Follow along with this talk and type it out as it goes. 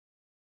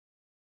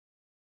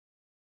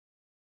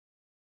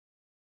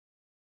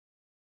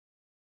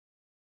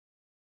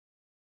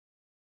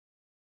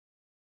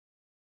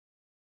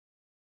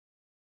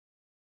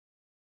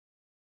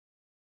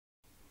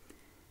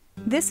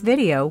This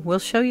video will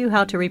show you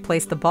how to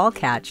replace the ball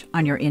catch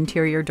on your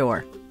interior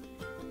door.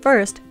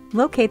 First,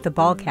 locate the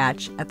ball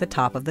catch at the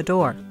top of the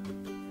door.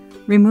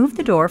 Remove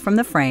the door from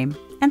the frame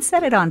and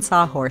set it on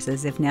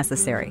sawhorses if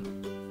necessary.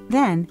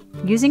 Then,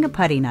 using a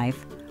putty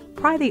knife,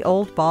 pry the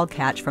old ball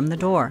catch from the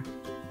door.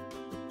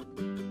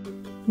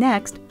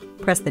 Next,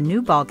 press the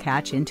new ball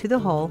catch into the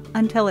hole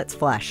until it's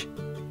flush.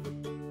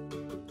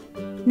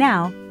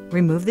 Now,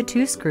 remove the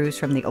 2 screws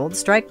from the old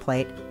strike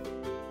plate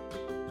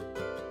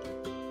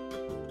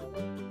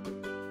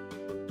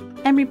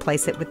and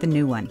replace it with the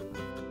new one.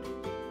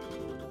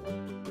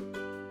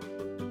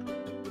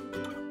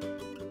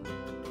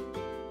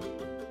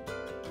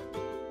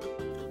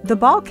 The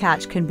ball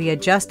catch can be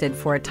adjusted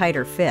for a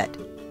tighter fit.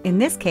 In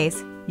this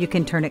case, you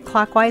can turn it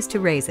clockwise to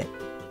raise it.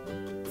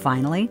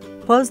 Finally,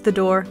 close the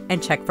door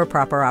and check for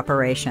proper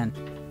operation.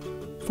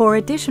 For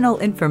additional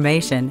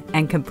information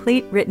and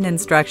complete written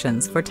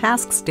instructions for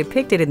tasks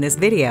depicted in this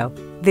video,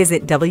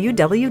 visit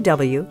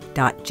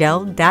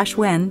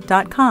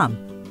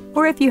www.JELD-WEN.com.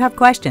 Or if you have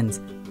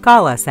questions,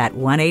 call us at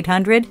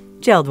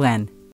 1-800-JELD-WEN.